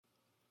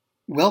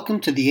Welcome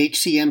to the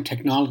HCM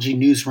Technology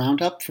News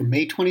Roundup for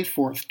May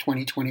 24th,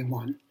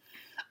 2021.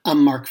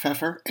 I'm Mark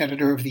Pfeffer,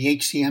 editor of the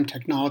HCM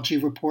Technology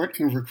Report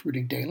and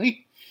Recruiting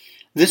Daily.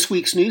 This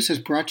week's news is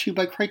brought to you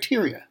by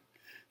Criteria.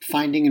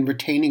 Finding and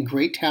retaining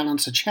great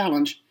talent's a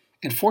challenge,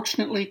 and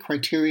fortunately,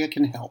 Criteria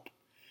can help.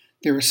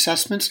 Their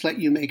assessments let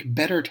you make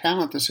better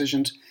talent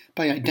decisions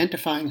by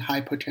identifying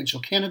high-potential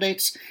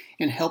candidates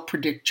and help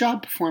predict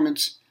job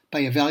performance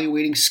by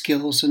evaluating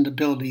skills and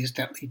abilities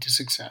that lead to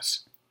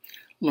success.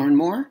 Learn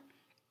more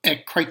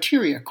at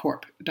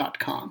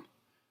criteriacorp.com.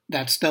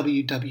 That's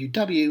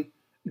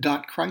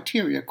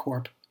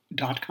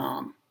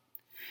www.criteriacorp.com.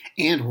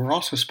 And we're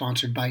also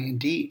sponsored by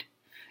Indeed.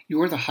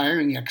 You're the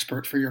hiring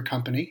expert for your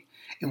company,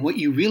 and what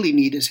you really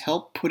need is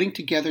help putting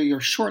together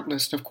your short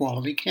list of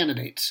quality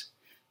candidates.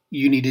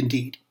 You need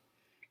Indeed.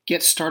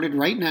 Get started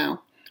right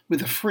now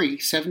with a free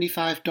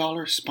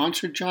 $75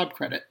 sponsored job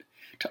credit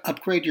to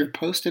upgrade your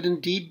post at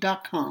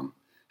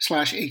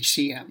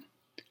Indeed.com/HCM.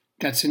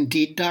 That's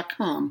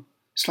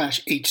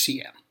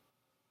Indeed.com/HCM.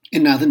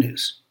 And now the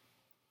news.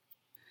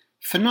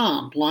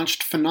 Phenom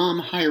launched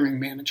Phenom Hiring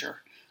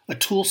Manager, a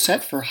tool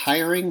set for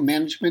hiring,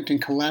 management,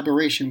 and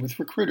collaboration with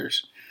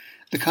recruiters.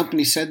 The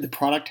company said the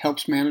product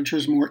helps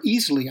managers more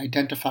easily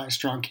identify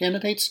strong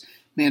candidates,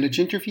 manage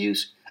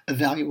interviews,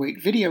 evaluate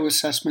video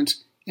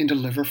assessments, and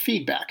deliver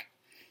feedback.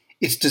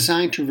 It's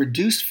designed to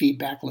reduce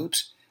feedback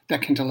loops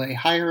that can delay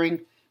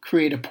hiring,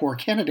 create a poor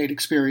candidate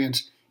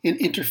experience, and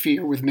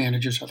interfere with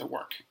managers' other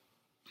work.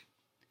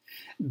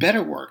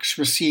 Betterworks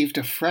received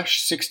a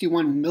fresh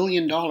 $61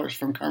 million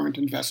from current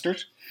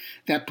investors.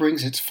 That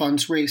brings its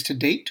funds raised to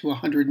date to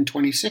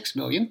 $126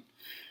 million.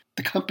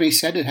 The company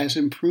said it has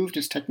improved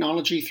its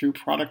technology through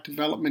product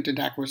development and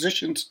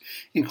acquisitions,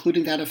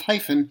 including that of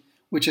Hyphen,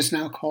 which is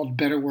now called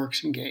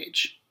Betterworks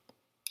Engage.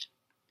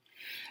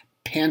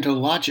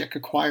 PandoLogic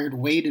acquired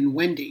Wade &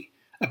 Wendy,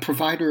 a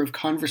provider of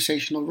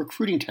conversational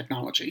recruiting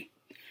technology.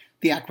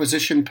 The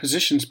acquisition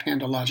positions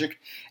PandoLogic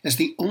as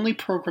the only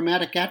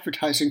programmatic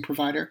advertising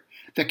provider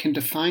that can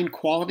define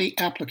quality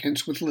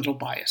applicants with little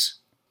bias.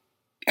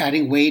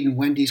 Adding Wade &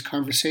 Wendy's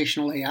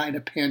conversational AI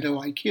to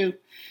PandoIQ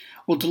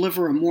will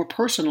deliver a more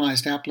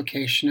personalized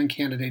application and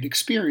candidate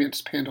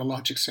experience,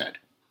 PandoLogic said.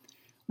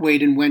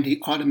 Wade & Wendy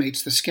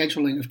automates the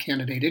scheduling of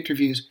candidate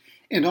interviews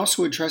and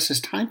also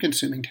addresses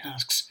time-consuming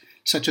tasks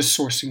such as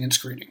sourcing and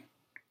screening.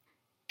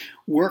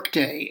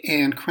 Workday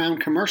and Crown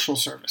Commercial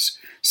Service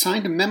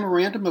signed a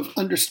Memorandum of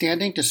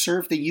Understanding to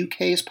serve the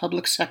UK's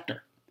public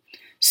sector.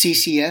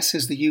 CCS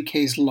is the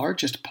UK's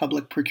largest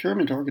public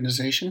procurement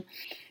organisation.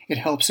 It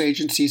helps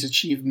agencies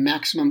achieve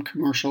maximum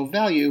commercial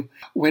value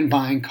when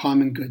buying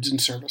common goods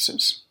and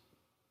services.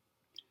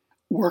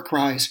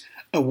 WorkRise,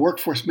 a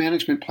workforce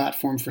management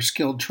platform for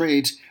skilled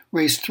trades,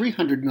 raised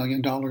 $300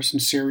 million in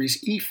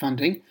Series E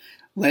funding,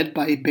 led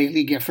by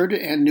Bailey Gifford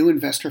and new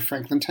investor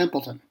Franklin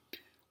Templeton.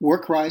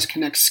 WorkRise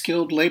connects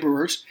skilled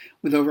laborers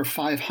with over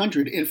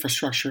 500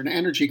 infrastructure and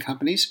energy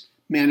companies,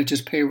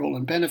 manages payroll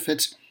and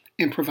benefits,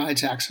 and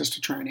provides access to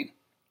training.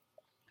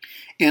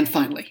 And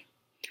finally,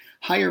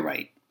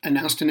 HireRight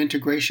announced an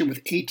integration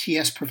with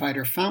ATS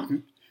provider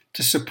Fountain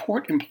to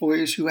support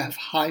employers who have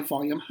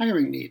high-volume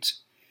hiring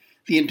needs.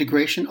 The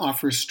integration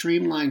offers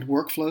streamlined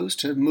workflows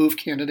to move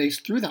candidates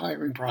through the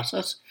hiring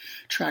process,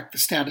 track the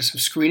status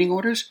of screening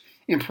orders,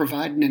 and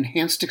provide an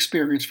enhanced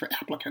experience for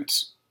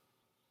applicants.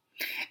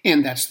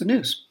 And that's the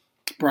news,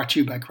 brought to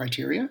you by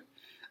Criteria.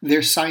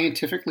 Their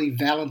scientifically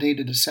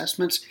validated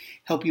assessments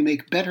help you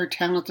make better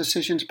talent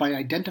decisions by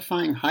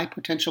identifying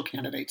high-potential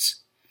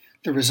candidates.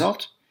 The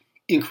result?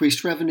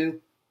 Increased revenue,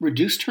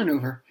 reduced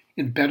turnover,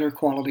 and better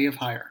quality of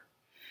hire.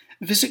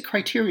 Visit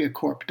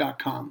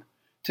criteriacorp.com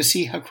to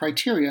see how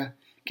Criteria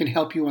can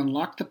help you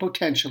unlock the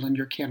potential in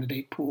your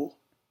candidate pool.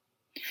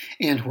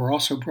 And we're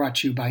also brought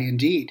to you by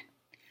Indeed.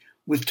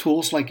 With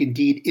tools like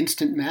Indeed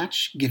Instant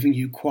Match, giving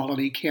you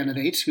quality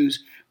candidates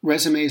whose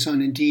resumes on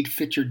Indeed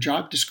fit your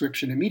job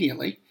description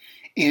immediately,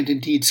 and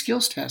Indeed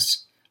skills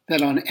tests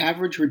that on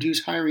average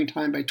reduce hiring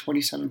time by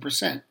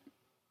 27%.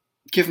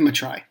 Give them a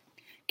try.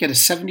 Get a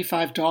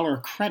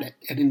 $75 credit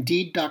at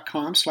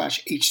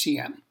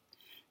Indeed.com/HCM.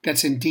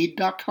 That's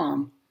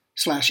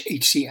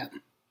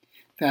Indeed.com/HCM.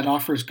 That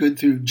offer is good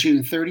through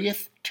June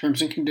 30th.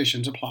 Terms and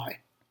conditions apply.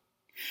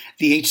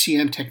 The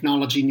HCM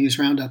Technology News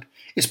Roundup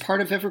is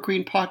part of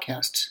Evergreen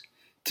Podcasts.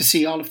 To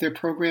see all of their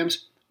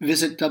programs,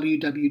 visit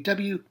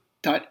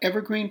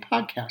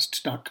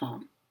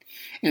www.evergreenpodcasts.com.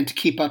 And to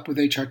keep up with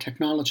HR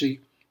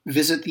technology,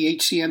 visit the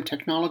HCM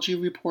Technology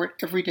Report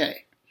every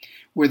day.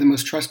 We're the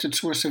most trusted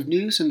source of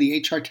news in the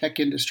HR tech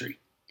industry.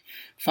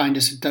 Find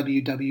us at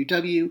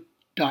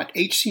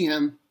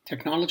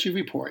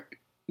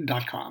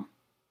www.hcmtechnologyreport.com.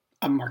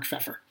 I'm Mark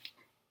Pfeffer.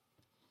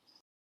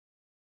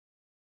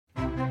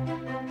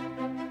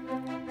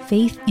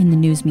 Faith in the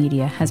news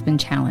media has been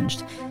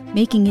challenged,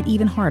 making it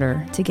even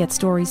harder to get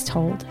stories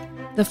told.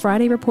 The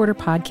Friday Reporter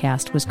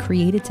podcast was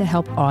created to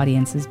help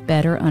audiences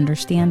better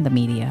understand the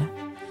media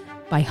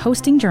by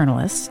hosting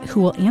journalists who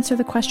will answer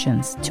the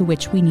questions to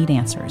which we need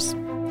answers.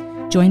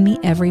 Join me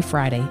every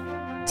Friday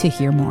to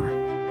hear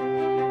more.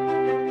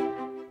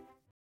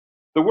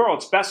 The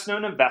world's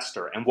best-known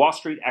investor and Wall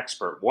Street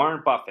expert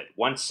Warren Buffett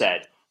once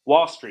said,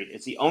 "Wall Street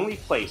is the only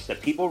place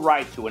that people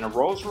ride to in a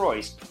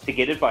Rolls-Royce to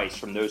get advice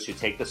from those who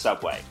take the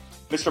subway."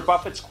 Mr.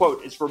 Buffett's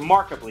quote is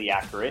remarkably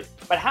accurate,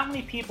 but how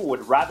many people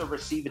would rather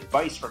receive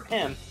advice from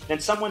him than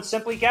someone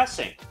simply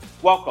guessing?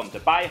 Welcome to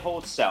Buy,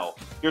 Hold, Sell,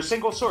 your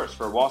single source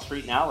for Wall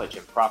Street knowledge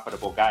and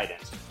profitable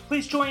guidance.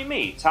 Please join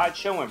me, Todd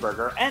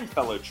Schoenberger, and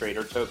fellow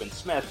trader Tobin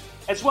Smith,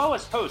 as well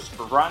as host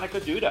Veronica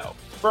Dudo,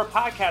 for a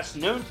podcast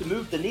known to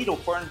move the needle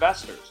for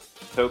investors.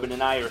 Tobin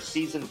and I are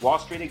seasoned Wall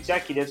Street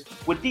executives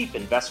with deep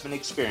investment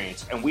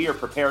experience, and we are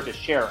prepared to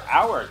share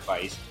our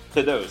advice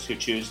to those who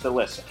choose to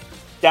listen.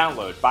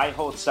 Download Buy,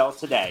 Hold, Sell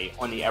today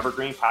on the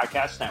Evergreen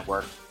Podcast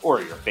Network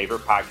or your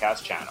favorite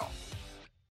podcast channel.